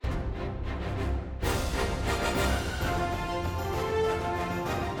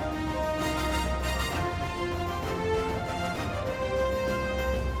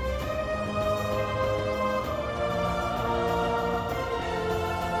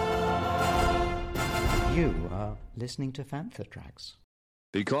You are listening to Fantha Tracks.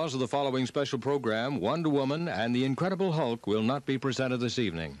 Because of the following special program, Wonder Woman and the Incredible Hulk will not be presented this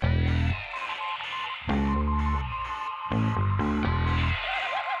evening.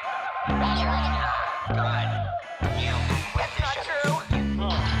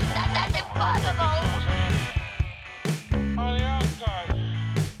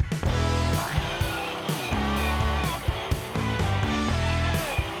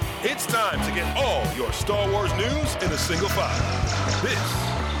 It's time to get all your Star Wars news in a single file. This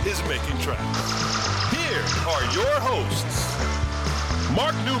is Making Tracks. Here are your hosts,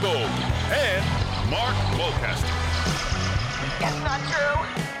 Mark Newbold and Mark Mulcaster. That's not true.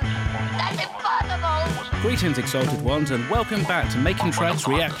 That's impossible. Greetings, Exalted Ones, and welcome back to Making Tracks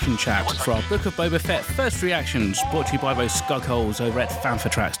Reaction Chat for our Book of Boba Fett First Reactions, brought to you by those skugholes over at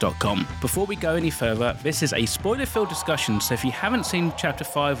fanfatracks.com. Before we go any further, this is a spoiler-filled discussion, so if you haven't seen Chapter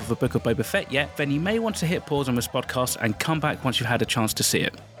 5 of the Book of Boba Fett yet, then you may want to hit pause on this podcast and come back once you've had a chance to see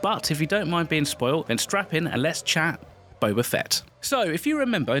it. But if you don't mind being spoiled, then strap in and let's chat Boba Fett. So, if you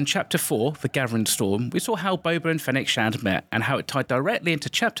remember in Chapter 4, The Gathering Storm, we saw how Boba and Fennec Shand met and how it tied directly into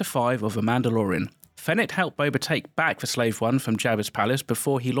Chapter 5 of The Mandalorian. Fennec helped Boba take back the Slave One from Jabba's palace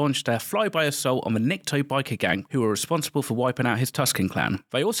before he launched a flyby assault on the Nikto biker gang who were responsible for wiping out his Tusken clan.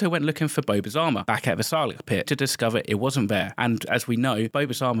 They also went looking for Boba's armor back at the Sarlacc pit to discover it wasn't there, and as we know,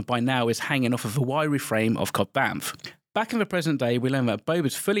 Boba's armor by now is hanging off of the wiry frame of Cobb Vanth. Back in the present day, we learn that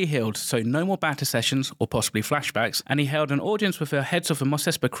Boba's fully healed, so no more battle sessions or possibly flashbacks, and he held an audience with the heads of the Mos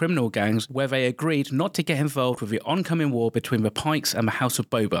Espa criminal gangs where they agreed not to get involved with the oncoming war between the Pikes and the House of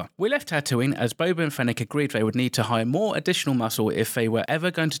Boba. We left Tatooine as Boba and Fennec agreed they would need to hire more additional muscle if they were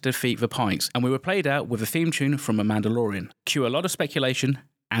ever going to defeat the Pikes, and we were played out with a theme tune from A Mandalorian. Cue a lot of speculation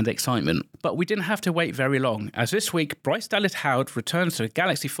and excitement. But we didn't have to wait very long, as this week Bryce Dallas Howard returns to a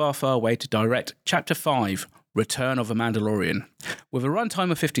galaxy far, far away to direct Chapter 5, Return of the Mandalorian. With a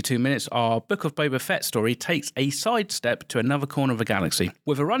runtime of 52 minutes, our Book of Boba Fett story takes a sidestep to another corner of the galaxy.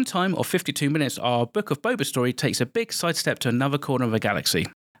 With a runtime of 52 minutes, our Book of Boba story takes a big sidestep to another corner of the galaxy.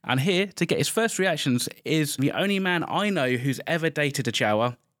 And here, to get his first reactions, is the only man I know who's ever dated a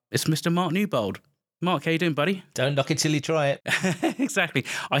Jawa. It's Mr. Mark Newbold. Mark, how you doing, buddy? Don't knock it till you try it. Exactly.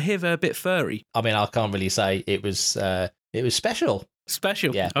 I hear they're a bit furry. I mean, I can't really say it was special.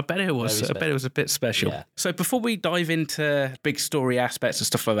 Special. Yeah. I bet it was. I bet it was a bit special. Yeah. So before we dive into big story aspects and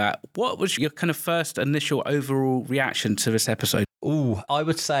stuff like that, what was your kind of first initial overall reaction to this episode? Ooh, I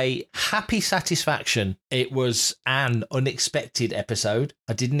would say happy satisfaction. It was an unexpected episode.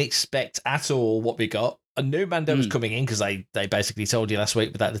 I didn't expect at all what we got. I knew Mando was coming in because they basically told you last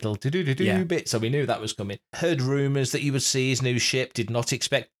week with that little do-do-do-do bit, so we knew that was coming. Heard rumours that you would see his new ship, did not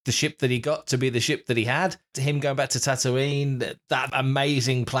expect the ship that he got to be the ship that he had. To him going back to Tatooine, that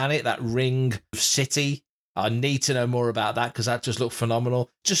amazing planet, that ring city. I need to know more about that because that just looked phenomenal.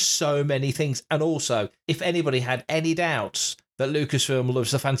 Just so many things. And also, if anybody had any doubts that Lucasfilm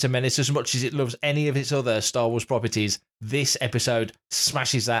loves The Phantom Menace as much as it loves any of its other Star Wars properties, this episode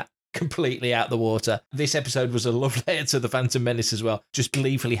smashes that completely out the water. This episode was a love letter to The Phantom Menace as well. Just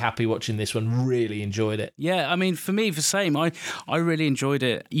gleefully happy watching this one. Really enjoyed it. Yeah, I mean, for me, the same. I really enjoyed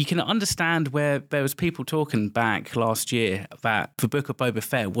it. You can understand where there was people talking back last year that the Book of Boba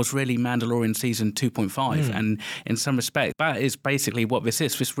Fett was really Mandalorian Season 2.5. And in some respect, that is basically what this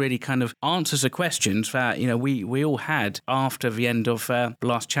is. This really kind of answers the questions that, you know, we all had after the end of the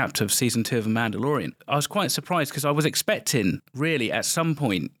last chapter of Season 2 of The Mandalorian. I was quite surprised because I was expecting, really, at some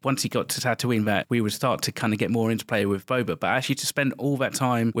point, once he got to Tatooine, that we would start to kind of get more interplay with Boba, but actually to spend all that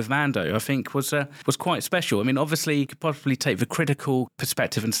time with Mando, I think was quite special. I mean, obviously, you could probably take the critical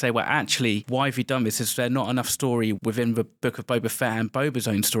perspective and say, well, actually, why have you done this? Is there not enough story within the Book of Boba Fett and Boba's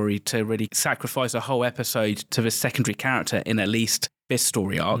own story to really sacrifice a whole episode to the secondary character in at least this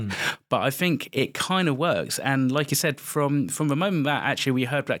story arc? But I think it kind of works. And like you said, from the moment that actually we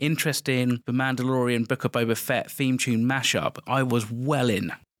heard that interesting The Mandalorian Book of Boba Fett theme tune mashup, I was well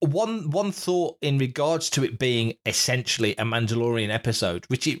in. One thought in regards to it being essentially a Mandalorian episode,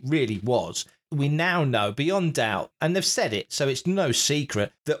 which it really was. We now know beyond doubt, and they've said it, so it's no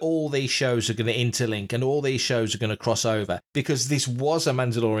secret, that all these shows are going to interlink and all these shows are going to cross over, because this was a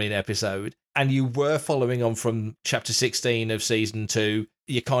Mandalorian episode and you were following on from chapter 16 of season 2.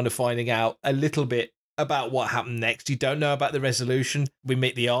 You're kind of finding out a little bit about what happened next. You don't know about the resolution. We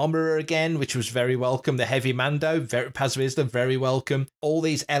meet the armorer again, which was very welcome. The heavy Mando, Paz Vizsla, very welcome. All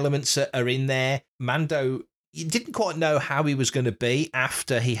these elements are in there. Mando, you didn't quite know how he was going to be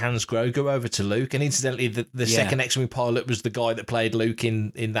after he hands Grogu over to Luke. And incidentally, the second X-Wing pilot was the guy that played Luke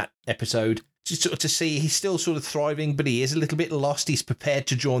in that episode. Just sort of to see he's still sort of thriving, but he is a little bit lost. He's prepared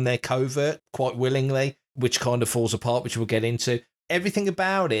to join their covert quite willingly. which kind of falls apart, which we'll get into. Everything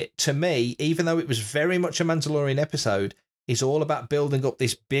about it, to me, even though it was very much a Mandalorian episode, is all about building up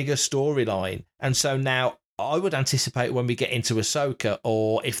this bigger storyline. And so now I would anticipate when we get into Ahsoka,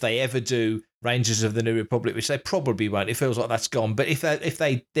 or if they ever do Rangers of the New Republic, which they probably won't, it feels like that's gone. But if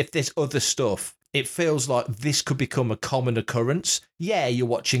there's other stuff, it feels like this could become a common occurrence. Yeah, you're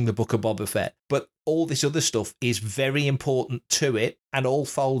watching the Book of Boba Fett, but all this other stuff is very important to it and all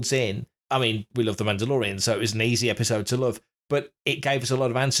folds in. I mean, we love The Mandalorian, so it was an easy episode to love, but it gave us a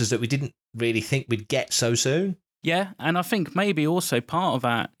lot of answers that we didn't really think we'd get so soon. Yeah, and I think maybe also part of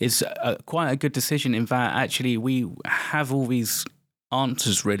that is quite a good decision in that actually we have all these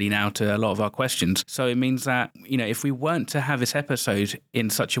answers really now to a lot of our questions. So it means that, you know, if we weren't to have this episode in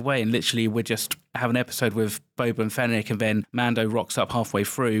such a way and literally we're just have an episode with Boba and Fennec and then Mando rocks up halfway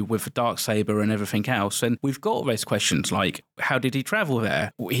through with the Darksaber and everything else, and we've got all those questions like, how did he travel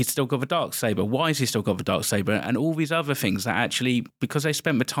there? He's still got the Darksaber. Why has he still got the Darksaber? And all these other things that actually, because they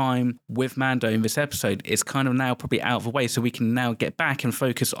spent the time with Mando in this episode, it's kind of now probably out of the way, so we can now get back and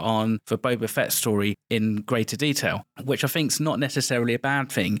focus on the Boba Fett story in greater detail, which I think is not necessarily a bad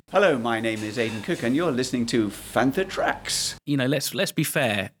thing. Hello, my name is Aidan Cook, and you're listening to Fantha Tracks. You know, let's be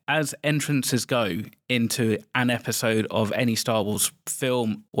fair. As entrances go into an episode of any Star Wars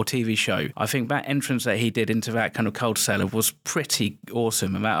film or TV show, I think that entrance that he did into that kind of cold cellar was pretty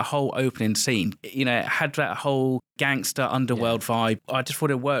awesome. And that whole opening scene, you know, it had that whole gangster underworld vibe. I just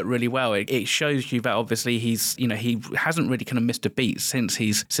thought it worked really well. It shows you that obviously he's, you know, he hasn't really kind of missed a beat since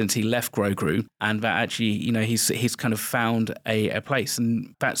he left Grogu, and that actually, you know, he's kind of found a place.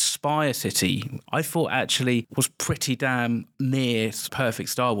 And that Spire City, I thought actually was pretty damn near perfect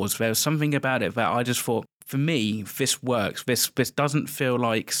Star Wars. There was something about it that I just thought, for me, this works. This doesn't feel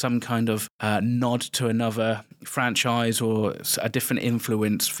like some kind of nod to another franchise or a different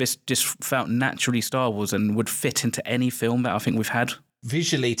influence. This just felt naturally Star Wars and would fit into any film that I think we've had.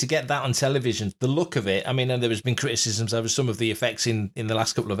 Visually, to get that on television, the look of it, I mean, and there has been criticisms over some of the effects in the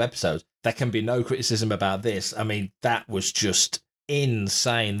last couple of episodes. There can be no criticism about this. I mean, that was just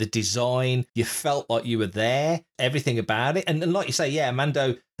insane. The design, you felt like you were there, everything about it. And like you say, yeah,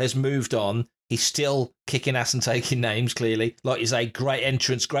 Mando has moved on. He's still kicking ass and taking names, clearly. Like you say, great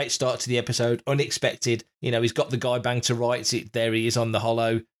entrance, great start to the episode, unexpected. You know, he's got the guy bang to rights. There he is on the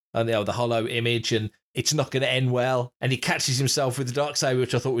holo, the holo image, and it's not going to end well. And he catches himself with the Darksaber,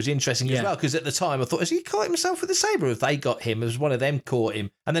 which I thought was interesting as well, because at the time I thought, has he caught himself with the saber? Or have they got him? As one of them caught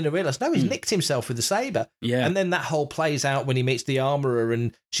him. And then I realised, no, he's nicked himself with the saber. Yeah. And then that whole plays out when he meets the armourer,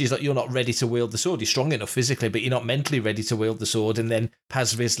 and she's like, you're not ready to wield the sword. You're strong enough physically, but you're not mentally ready to wield the sword. And then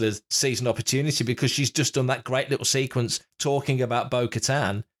Paz Vizsla sees an opportunity because she's just done that great little sequence talking about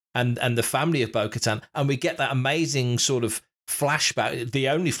Bo-Katan and the family of Bo-Katan. And we get that amazing sort of flashback, the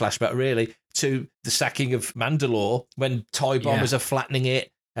only flashback really, to the sacking of Mandalore when TIE bombers are flattening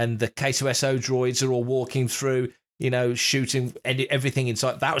it and the K2SO droids are all walking through, you know, shooting everything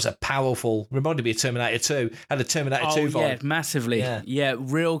inside. That was a powerful, reminded me of Terminator 2, had a Terminator 2 vibe. Yeah, massively. Yeah,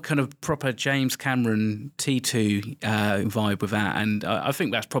 real kind of proper James Cameron T2 vibe with that. And I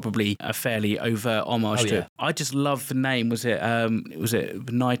think that's probably a fairly overt homage to it. I just love the name. Was it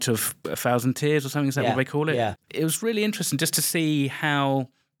Night of a Thousand Tears or something? Is that what they call it? Yeah. It was really interesting just to see how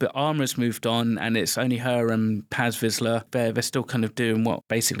the armor's moved on and it's only her and Paz Vizsla. They're still kind of doing what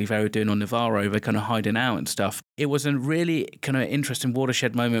basically they were doing on Navarro. They're kind of hiding out and stuff. It was a really kind of interesting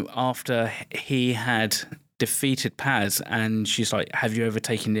watershed moment after he had defeated Paz, and she's like, have you ever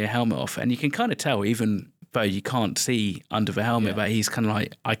taken your helmet off? And you can kind of tell, even though you can't see under the helmet, but he's kind of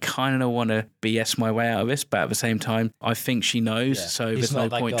like, I kind of want to BS my way out of this, but at the same time, I think she knows, so there's no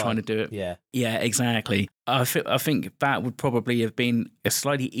point trying to do it. Yeah, exactly. I think that would probably have been a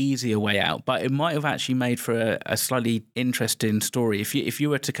slightly easier way out, but it might have actually made for a slightly interesting story. If you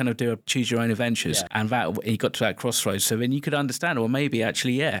were to kind of do a choose your own adventures and that he got to that crossroads, so then you could understand, or maybe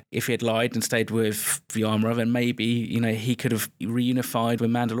actually, if he had lied and stayed with the armorer, then maybe, you know, he could have reunified with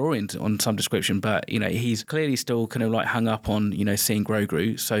Mandalorian on some description, but, you know, he's clearly still kind of like hung up on, you know, seeing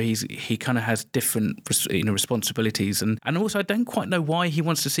Grogu, so he kind of has different, you know, responsibilities, and also I don't quite know why he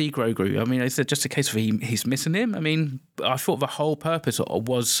wants to see Grogu. I mean, is it just a case of he's missing him? I mean, I thought the whole purpose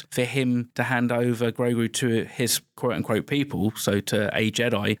was for him to hand over Grogu to his quote-unquote people, so to a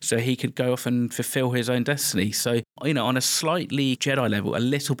Jedi, so he could go off and fulfill his own destiny. So, you know, on a slightly Jedi level, a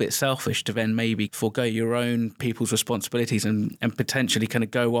little bit selfish to then maybe forego your own people's responsibilities and potentially kind of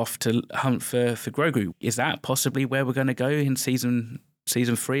go off to hunt for Grogu. Is that possibly where we're going to go in season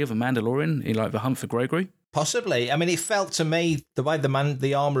 3 of The Mandalorian, in like the hunt for Grogu? Possibly. I mean, it felt to me, the way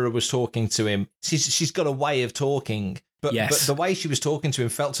the armourer was talking to him, she's got a way of talking But Yes. the way she was talking to him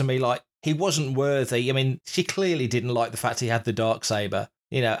felt to me like he wasn't worthy. I mean, she clearly didn't like the fact he had the Darksaber.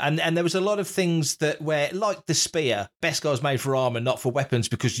 And there was a lot of things that where, like the spear, Beskar's made for armor, not for weapons,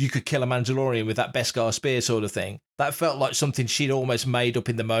 because you could kill a Mandalorian with that Beskar spear sort of thing. That felt like something she'd almost made up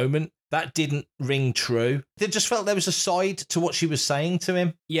in the moment. That didn't ring true. It just felt there was a side to what she was saying to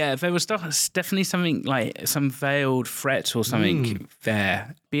him. Yeah, there was definitely something like some veiled threat or something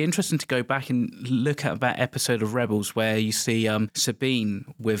there. Be interesting to go back and look at that episode of Rebels where you see Sabine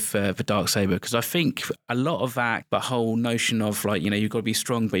with the Darksaber, because I think a lot of that, the whole notion of like, you've got to be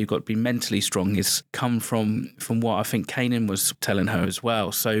strong, but you've got to be mentally strong, is come from what I think Kanan was telling her as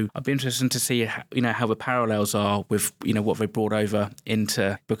well. So I'd be interested to see how the parallels are with what they brought over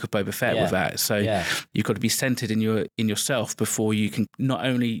into Book of Boba Fett with that. So you've got to be centered in yourself before you can not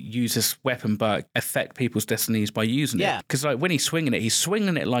only use this weapon but affect people's destinies by using it. Because like when he's swinging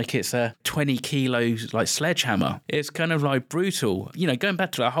it like it's a 20 kilo like sledgehammer. It's kind of like brutal. Going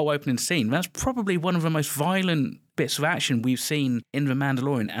back to that whole opening scene, that's probably one of the most violent bits of action we've seen in The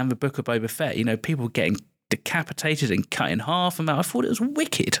Mandalorian and the Book of Boba Fett. People getting decapitated and cut in half, and I thought it was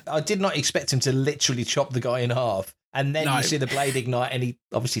wicked. I did not expect him to literally chop the guy in half. And then you see the blade ignite and he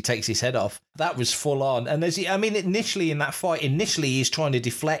obviously takes his head off. That was full on. And initially in that fight, he's trying to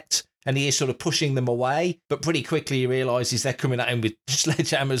deflect and he is sort of pushing them away. But pretty quickly he realises they're coming at him with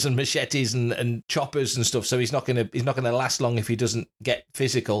sledgehammers and machetes and choppers and stuff. So he's not going to last long if he doesn't get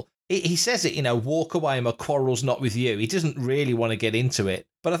physical. He says it, walk away, my quarrel's not with you. He doesn't really want to get into it.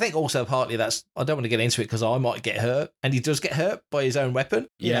 But I think also partly that's, I don't want to get into it because I might get hurt. And he does get hurt by his own weapon.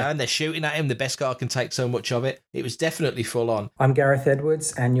 And they're shooting at him. The Beskar can take so much of it. It was definitely full on. I'm Gareth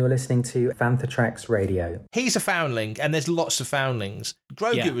Edwards, and you're listening to Fantha Tracks Radio. He's a foundling, and there's lots of foundlings.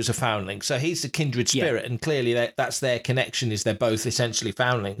 Grogu was a foundling, so he's the kindred spirit, and clearly that's their connection, is they're both essentially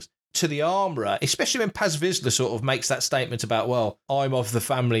foundlings. To the armourer, especially when Paz Vizsla sort of makes that statement about, well, I'm of the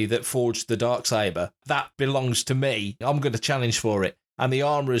family that forged the Darksaber. That belongs to me. I'm going to challenge for it. And the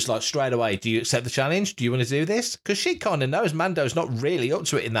armourer's like, straight away, do you accept the challenge? Do you want to do this? Because she kind of knows Mando's not really up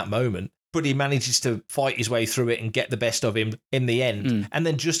to it in that moment. But he manages to fight his way through it and get the best of him in the end. And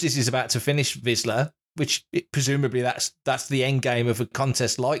then just as he's about to finish Vizsla, which presumably that's the end game of a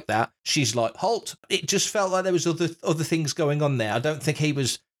contest like that, she's like, halt. It just felt like there was other things going on there. I don't think he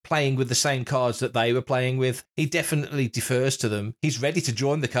was playing with the same cards that they were playing with. He definitely defers to them. He's ready to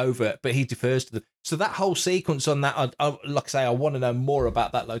join the covert, but he defers to them. So that whole sequence on that, like I say, I want to know more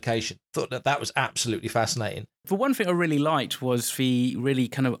about that location. Thought that was absolutely fascinating. The one thing I really liked was the really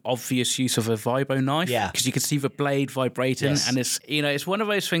kind of obvious use of a vibro knife. Yeah. Because you could see the blade vibrating. Yes. And it's, it's one of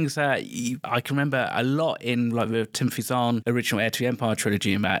those things that I can remember a lot in like the Timothy Zahn original Heir to the Empire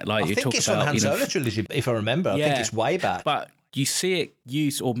trilogy and that. Like, I think it's from the Han Solo trilogy, if I remember. I think it's way back. But you see it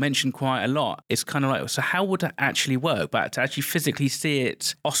used or mentioned quite a lot. It's kind of like, so how would that actually work? But to actually physically see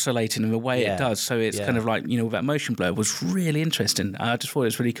it oscillating in the way it does, so it's kind of like, with that motion blur, was really interesting. I just thought it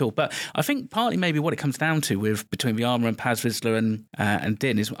was really cool. But I think partly maybe what it comes down to with between the armor and Paz Vizsla and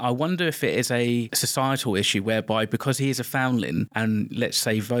Din is, I wonder if it is a societal issue whereby because he is a foundling and let's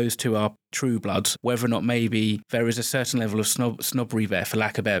say those two are true bloods, whether or not maybe there is a certain level of snobbery there, for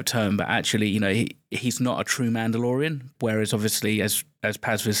lack of a better term, but actually, he's not a true Mandalorian, whereas obviously, as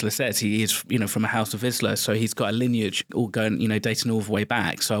Paz Vizsla says, he is, from a house of Vizsla, so he's got a lineage all going, dating all the way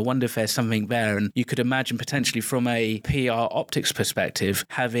back. So I wonder if there's something there, and you could imagine potentially from a PR optics perspective,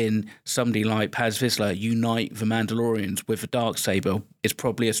 having somebody like Paz Vizsla unite the Mandalorians with the Darksaber is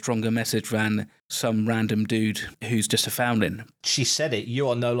probably a stronger message than some random dude who's just a foundling. She said it, you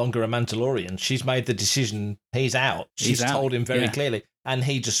are no longer a Mandalorian. She's made the decision, he's out. She's told him very clearly. And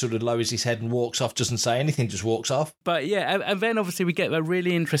he just sort of lowers his head and walks off, doesn't say anything, just walks off. But yeah, and then obviously we get that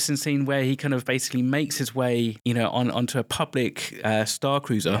really interesting scene where he kind of basically makes his way, onto a public Star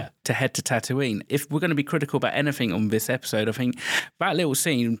Cruiser to head to Tatooine. If we're going to be critical about anything on this episode, I think that little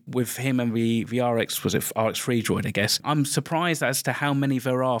scene with him and the RX, was it RX-3 droid, I guess, I'm surprised as to how many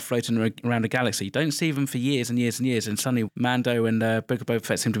there are floating around the galaxy. You don't see them for years and years and years, and suddenly Mando and Book of Boba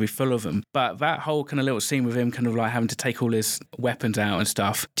Fett seem to be full of them. But that whole kind of little scene with him kind of like having to take all his weapons out and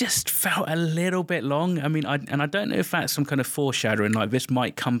stuff just felt a little bit long. I mean, I don't know if that's some kind of foreshadowing, like this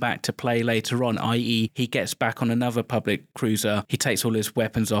might come back to play later on, i.e. he gets back on another public cruiser, he takes all his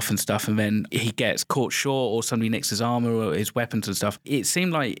weapons off and stuff, and then he gets caught short or somebody nicks his armor or his weapons and stuff. It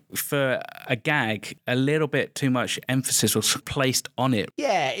seemed like for a gag, a little bit too much emphasis was placed on it.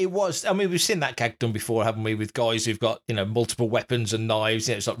 Yeah, it was. I mean, we've seen that gag done before, haven't we, with guys who've got, multiple weapons and knives.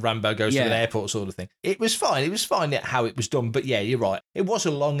 It's like Rambo goes to an airport sort of thing. It was fine. It was fine how it was done. But yeah, you're right. It was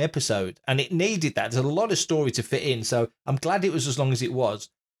a long episode and it needed that. There's a lot of story to fit in. So I'm glad it was as long as it was.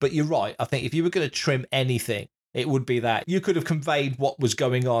 But you're right. I think if you were going to trim anything, it would be that you could have conveyed what was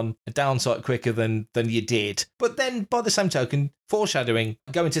going on a downside quicker than you did. But then, by the same token, foreshadowing,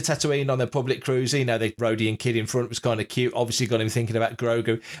 going to Tatooine on their public cruise, you know, the Rhodey kid in front was kind of cute. Obviously got him thinking about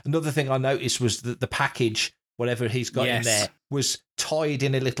Grogu. Another thing I noticed was that the package, whatever he's got in there, was tied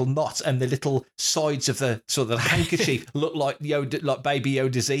in a little knot, and the little sides of the sort of the handkerchief looked like Yoda, like Baby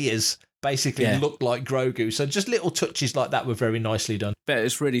Yoda's ears. Basically looked like Grogu. So just little touches like that were very nicely done. But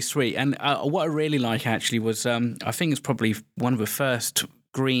it's really sweet. And what I really like actually was, I think it's probably one of the first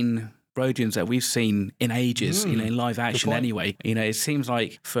green Rhodians that we've seen in ages, you know, in live action anyway. You know, it seems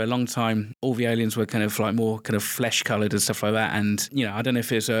like for a long time, all the aliens were kind of like more kind of flesh coloured and stuff like that. And, you know, I don't know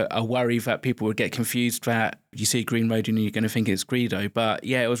if it's a worry that people would get confused that you see a green Rhodian and you're going to think it's Greedo. But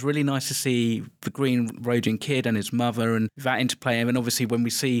yeah, it was really nice to see the green Rhodian kid and his mother and that interplay. And then obviously when we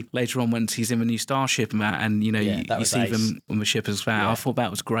see later on once he's in the new starship and that, and, you know, you see them on the ship as well. I thought that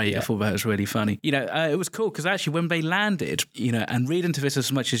was great. I thought that was really funny. You know, it was cool because actually when they landed, you know, and read into this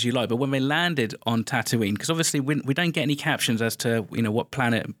as much as you like, but when they landed on Tatooine, because obviously we don't get any captions as to, you know, what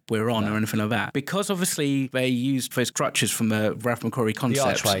planet we're on or anything like that, because obviously they used those crutches from the Ralph McQuarrie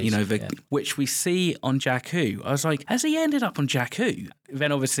concept, you know, which we see on Jakku. I was like, has he ended up on Jakku?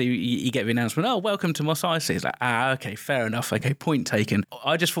 Then obviously you get the announcement, oh, welcome to Mos Eisley. It's like, okay, fair enough. Okay, point taken.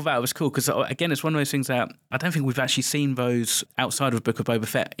 I just thought that was cool because, again, it's one of those things that I don't think we've actually seen those outside of Book of Boba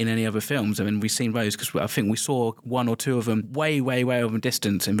Fett in any other films. I mean, we've seen those because I think we saw one or two of them way over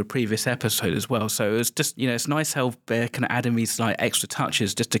distance in the previous episode as well. So it was just, you know, it's nice how they're kind of adding these like extra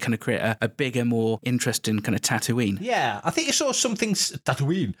touches just to kind of create a bigger, more interesting kind of Tatooine. Yeah, I think you saw something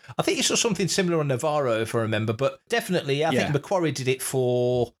similar on Navarro, if I remember, but definitely, I think McQuarrie did it for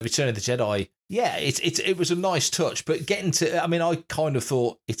Return of the Jedi. Yeah, it was a nice touch, but getting to, I mean, I kind of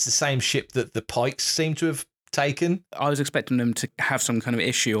thought it's the same ship that the Pikes seem to have taken. I was expecting them to have some kind of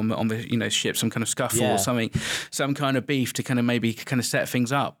issue on the you know, ship, some kind of scuffle or something, some kind of beef to kind of maybe kind of set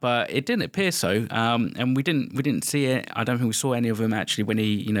things up, but it didn't appear so. And we didn't see it. I don't think we saw any of them actually when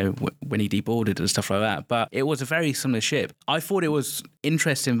he, you know, when he deboarded and stuff like that. But it was a very similar ship. I thought it was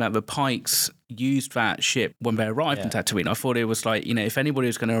interesting that the Pikes used that ship when they arrived in Tatooine. I thought it was like, you know, if anybody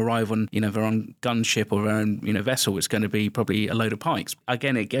was going to arrive on, you know, their own gunship or their own, you know, vessel, it's going to be probably a load of Pikes.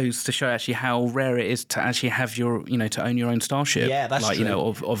 Again, it goes to show actually how rare it is to actually have your, you know, to own your own starship. Yeah, that's like, true. You know,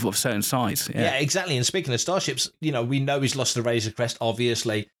 of certain size. Yeah, exactly. And speaking of starships, you know, we know he's lost the Razor Crest,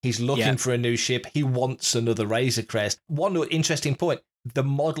 obviously. He's looking for a new ship. He wants another Razor Crest. One interesting point, the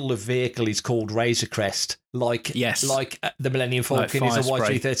model of vehicle is called Razor Crest. Like the Millennium Falcon is a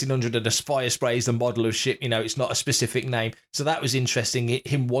Y3-1300 and a Fire Spray is the model of ship. You know, it's not a specific name. So that was interesting,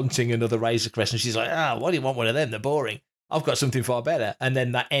 him wanting another Razor Crest. And she's like, why do you want one of them? They're boring. I've got something far better. And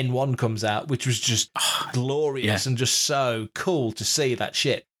then that N1 comes out, which was just glorious and just so cool to see that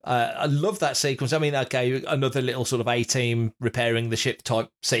ship. I love that sequence. I mean, okay, another little sort of A-team repairing the ship type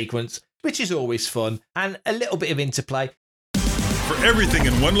sequence, which is always fun. And a little bit of interplay. For everything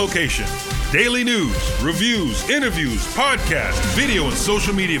in one location, daily news, reviews, interviews, podcasts, video, and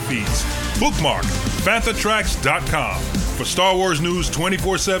social media feeds, bookmark FanthaTracks.com for Star Wars news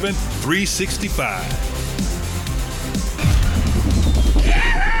 24/7, 365.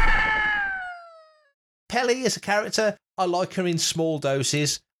 Peli as a character, I like her in small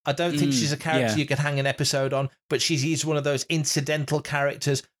doses. I don't think she's a character you could hang an episode on, but she's one of those incidental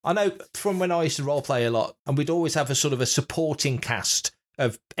characters. I know from when I used to roleplay a lot, and we'd always have a sort of a supporting cast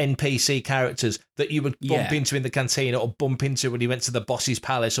of NPC characters that you would bump into in the cantina or bump into when you went to the boss's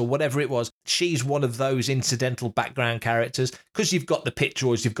palace or whatever it was. She's one of those incidental background characters because you've got the pit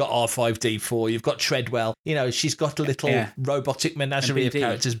droids, you've got R5D4, you've got Treadwell, you know, she's got a little robotic menagerie of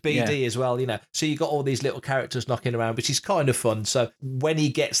characters, BD as well, you know, so you've got all these little characters knocking around, which is kind of fun. So when he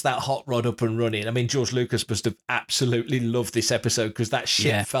gets that hot rod up and running, I mean, George Lucas must have absolutely loved this episode because that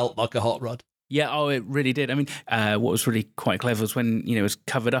ship felt like a hot rod. Yeah, it really did. I mean, what was really quite clever was when, you know, it was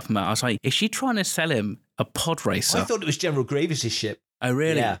covered up and I was like, is she trying to sell him a pod racer? I thought it was General Grievous's ship. Oh,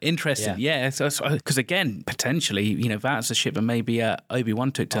 really? Yeah. Interesting. Yeah. So, because again, potentially, you know, that's a ship that maybe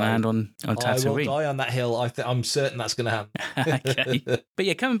Obi-Wan took to land on Tatooine. I will die on that hill. I'm certain that's going to happen. Okay. But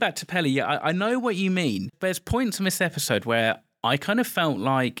yeah, coming back to Peli, I know what you mean. There's points in this episode where I kind of felt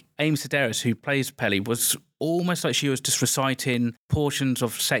like Amy Sedaris, who plays Peli, was almost like she was just reciting portions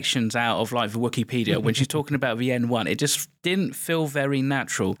of sections out of like the Wikipedia when she's talking about the N1. It just didn't feel very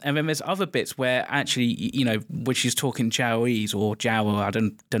natural. And then there's other bits where actually, you know, when she's talking Jaoese or Jawa, I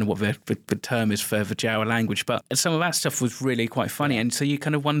don't know what the term is for the Jawa language, but some of that stuff was really quite funny. And so you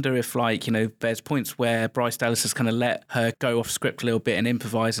kind of wonder if, like, you know, there's points where Bryce Dallas has kind of let her go off script a little bit and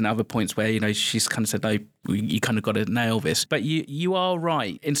improvise, and other points where, you know, she's kind of said, no, you kind of got to nail this. But you are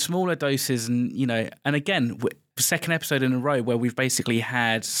right. In smaller doses, and, you know, and again, second episode in a row where we've basically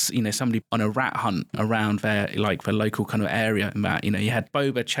had, you know, somebody on a rat hunt around their, like, the local kind of area. And that, you know, you had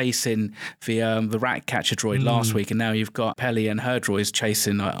Boba chasing the rat catcher droid last week, and now you've got Peli and her droids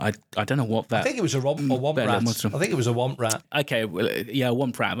chasing. I don't know what that. I think it was a womp rat. I think it was a womp rat. Okay, well, yeah,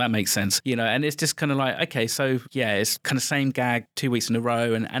 womp rat. That makes sense. You know, and it's just kind of like, okay, so yeah, it's kind of same gag 2 weeks in a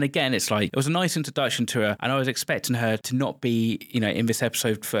row, and again, it's like it was a nice introduction to her, and I was expecting her to not be, you know, in this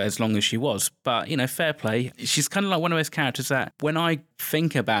episode for as long as she was, but you know, fair play. She's kind of like one of those characters that when I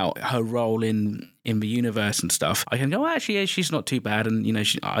think about her role in the universe and stuff, I can go, well, actually, yeah, she's not too bad, and you know,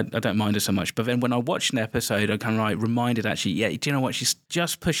 I don't mind her so much. But then when I watch an episode, I'm kind of like reminded, actually, yeah, do you know what? She's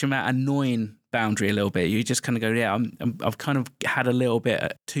just pushing that annoying boundary a little bit. You just kind of go, yeah, I've kind of had a little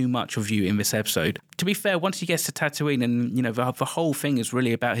bit too much of you in this episode. To be fair, once he gets to Tatooine, and you know, the whole thing is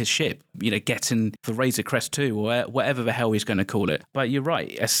really about his ship, you know, getting the Razor Crest 2 or whatever the hell he's going to call it. But you're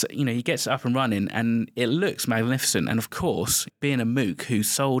right, you know, he gets up and running, and it looks magnificent. And of course, being a mook who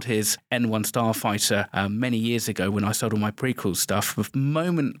sold his N1 Starfighter many years ago when I sold all my prequel stuff, the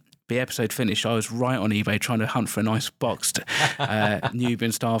moment the episode finished, I was right on eBay trying to hunt for a nice boxed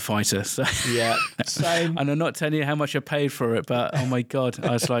Nubian Starfighter. So, yeah, same. And I'm not telling you how much I paid for it, but oh my God,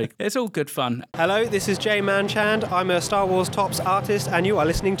 I was like, it's all good fun. Hello, this is Jay Manchand. I'm a Star Wars Tops artist, and you are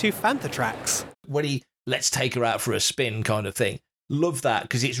listening to Fantha Tracks. When he let's take her out for a spin kind of thing. Love that,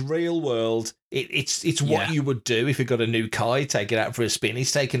 because it's real world. It's what you would do if you got a new car, take it out for a spin.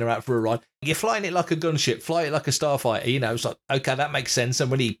 He's taking her out for a ride. You're flying it like a gunship, fly it like a starfighter. You know, it's like, okay, that makes sense. And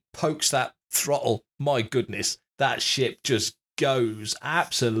when he pokes that throttle, my goodness, that ship just goes.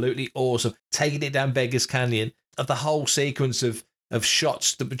 Absolutely awesome. Taking it down Beggars Canyon. The whole sequence of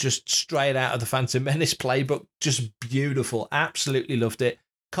shots that were just straight out of the Phantom Menace playbook, just beautiful. Absolutely loved it.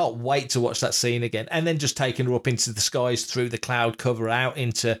 Can't wait to watch that scene again. And then just taking her up into the skies through the cloud cover out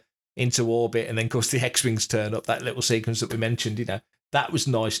into orbit. And then, of course, the X-Wings turn up, that little sequence that we mentioned, you know. That was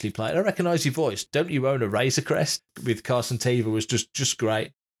nicely played. I recognise your voice. Don't you own a Razor Crest? With Carson Teva was just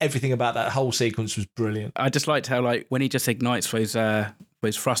great. Everything about that whole sequence was brilliant. I just liked how, like, when he just ignites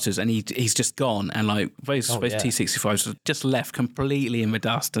those thrusters and he's just gone, and like those T-65s are just left completely in the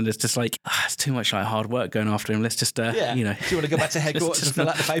dust, and it's just like, it's too much like hard work going after him. Let's just you know, do you want to go back to headquarters and fill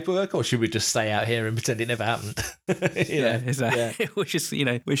out the paperwork, or should we just stay out here and pretend it never happened? Exactly. Yeah.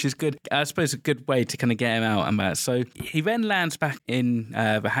 which is good. I suppose a good way to kind of get him out and that. So he then lands back in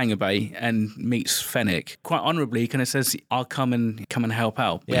the hangar bay and meets Fennec quite honourably. He kind of says, I'll come and help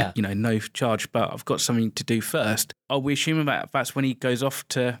out. Yeah. You know, no charge, but I've got something to do first. Are we assuming that's when he goes off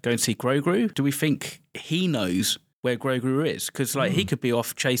to go and see Grogu? Do we think he knows where Grogu is? Because like he could be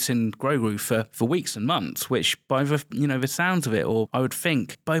off chasing Grogu for weeks and months, which by the sounds of it, or I would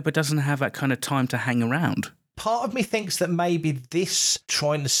think Boba doesn't have that kind of time to hang around. Part of me thinks that maybe this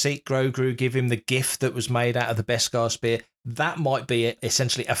trying to seek Grogu, give him the gift that was made out of the Beskar spear, that might be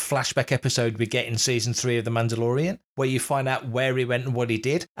essentially a flashback episode we get in season 3 of The Mandalorian, where you find out where he went and what he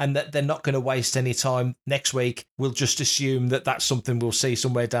did, and that they're not going to waste any time next week. We'll just assume that that's something we'll see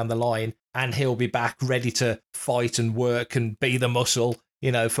somewhere down the line, and he'll be back ready to fight and work and be the muscle,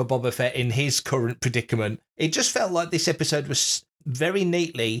 you know, for Boba Fett in his current predicament. It just felt like this episode was very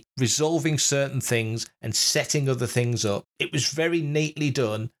neatly resolving certain things and setting other things up. It was very neatly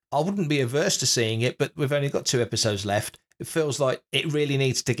done. I wouldn't be averse to seeing it, but we've only got 2 episodes left. It feels like it really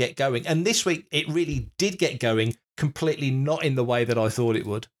needs to get going. And this week, it really did get going, completely not in the way that I thought it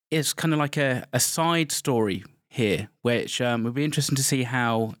would. It's kind of like a side story here, which would be interesting to see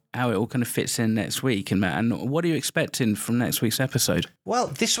how it all kind of fits in next week. And Matt, and what are you expecting from next week's episode? Well,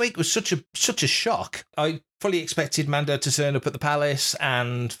 this week was such a shock. I fully expected Mando to turn up at the palace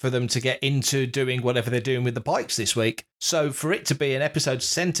and for them to get into doing whatever they're doing with the bikes this week. So for it to be an episode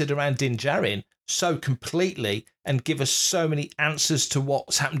centered around Din Djarin so completely and give us so many answers to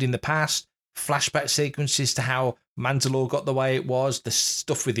what's happened in the past, flashback sequences to how Mandalore got the way it was, the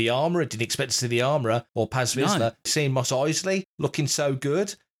stuff with the armourer, didn't expect to see the armourer or Paz Vizsla, No. seeing Mos Eisley looking so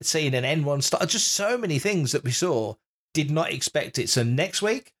good, seeing an N1 star, just so many things that we saw, did not expect it. So next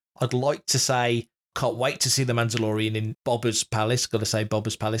week, I'd like to say, can't wait to see the Mandalorian in Boba's palace. Got to say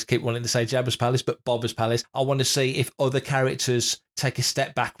Boba's palace. Keep wanting to say Jabba's palace, but Boba's palace. I want to see if other characters take a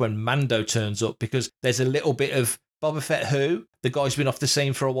step back when Mando turns up, because there's a little bit of Boba Fett who, the guy's been off the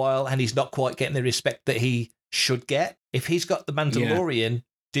scene for a while and he's not quite getting the respect that he should get. If he's got the Mandalorian,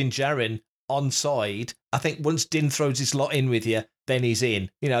 Din Djarin, on side, I think once Din throws his lot in with you, then he's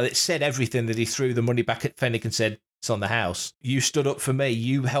in. You know, it said everything that he threw the money back at Fennec and said, it's on the house. You stood up for me.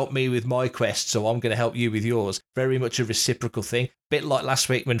 You helped me with my quest, so I'm going to help you with yours. Very much a reciprocal thing. Bit like last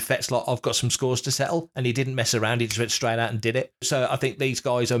week when Fett's like, I've got some scores to settle, and he didn't mess around. He just went straight out and did it. So I think these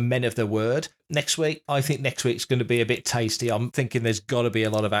guys are men of their word. next week. I think next week's going to be a bit tasty. I'm thinking there's got to be a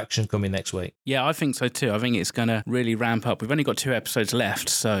lot of action coming next week. Yeah, I think so too. I think it's going to really ramp up. We've only got 2 episodes left,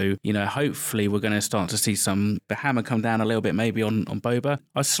 so, hopefully we're going to start to see the hammer come down a little bit maybe on Boba.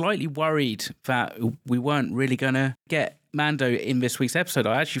 I was slightly worried that we weren't really going to get Mando in this week's episode.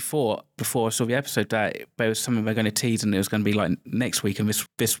 I actually thought before I saw the episode that there was something they're going to tease and it was going to be like next week, and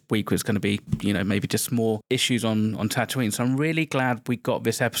this week was going to be, maybe just more issues on Tatooine. So I'm really glad we got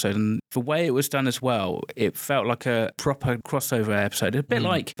this episode, and the way it was done as well, it felt like a proper crossover episode. A bit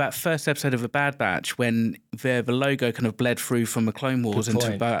like that first episode of The Bad Batch when the logo kind of bled through from the Clone Wars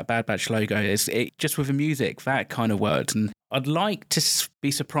into Bad Batch logo. It just with the music, that kind of worked. And I'd like to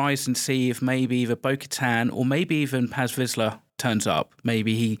be surprised and see if maybe either Bo-Katan or maybe even Paz Vizsla turns up.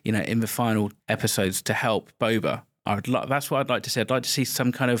 Maybe he, in the final episodes to help Boba. That's what I'd like to see. I'd like to see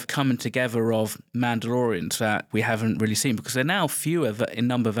some kind of coming together of Mandalorians that we haven't really seen, because they're now fewer in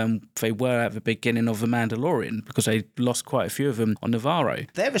number than they were at the beginning of The Mandalorian, because they lost quite a few of them on Navarro.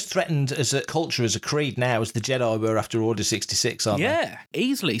 They're as threatened as a culture, as a creed now, as the Jedi were after Order 66, aren't they? Yeah,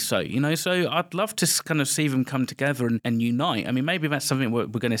 easily so. So I'd love to kind of see them come together and unite. I mean, maybe that's something we're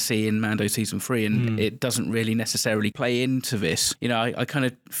going to see in Mando Season 3, and it doesn't really necessarily play into this. I kind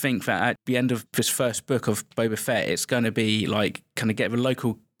of think that at the end of this first book of Boba Fett, it's going to be like kind of get the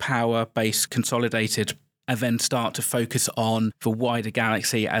local power base consolidated and then start to focus on the wider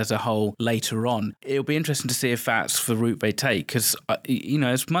galaxy as a whole later on. It'll be interesting to see if that's the route they take, because,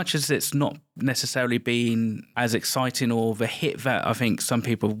 as much as it's not necessarily been as exciting or the hit that I think some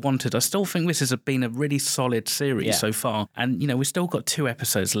people wanted, I still think this has been a really solid series so far. And, we've still got 2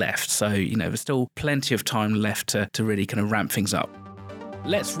 episodes left. So, there's still plenty of time left to really kind of ramp things up.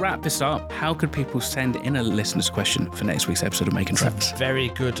 Let's wrap this up. How could people send in a listener's question for next week's episode of Making Tracks? Very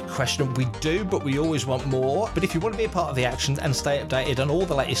good question. We do, but we always want more. But if you want to be a part of the action and stay updated on all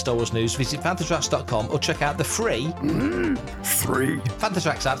the latest Star Wars news, visit fanthatracks.com or check out the free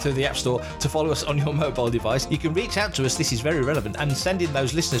Fanthatracks app through the App Store to follow us on your mobile device. You can reach out to us, this is very relevant, and send in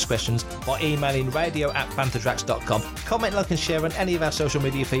those listeners' questions by emailing radio@fanthatracks.com. Comment, like and share on any of our social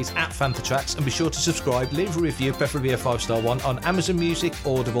media feeds at Fanthatracks, and be sure to subscribe, leave a review, preferably a 5-star one, on Amazon Music,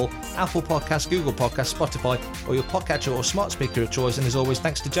 Audible, Apple Podcasts, Google Podcasts, Spotify, or your podcatcher or smart speaker of choice. And as always,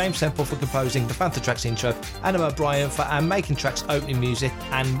 thanks to James Temple for composing the Fanthatracks intro, Anna O'Brien for our Making Tracks opening music,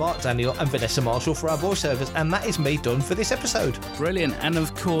 and Mark Daniel and Vanessa Marshall for our voiceovers. And that is me done for this episode. Brilliant. And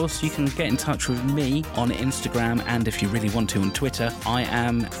of course, you can get in touch with me on Instagram, and if you really want to, on Twitter. I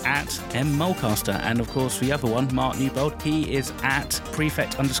am at @mmulcaster. And of course, the other one, Mark Newbold, he is at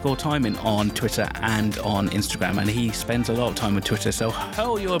 @prefect_timing on Twitter and on Instagram. And he spends a lot of time on Twitter, so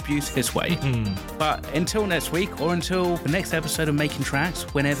hurl your abuse his way. But until next week, or until the next episode of Making Tracks,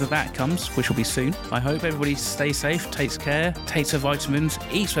 whenever that comes, which will be soon, I hope everybody stays safe, takes care, takes their vitamins,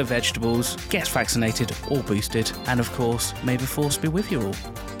 eats their vegetables, gets vaccinated or boosted, and of course, may the force be with you all.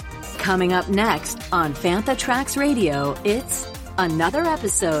 Coming up next on Fanthatracks Radio, it's another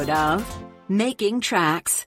episode of Making Tracks.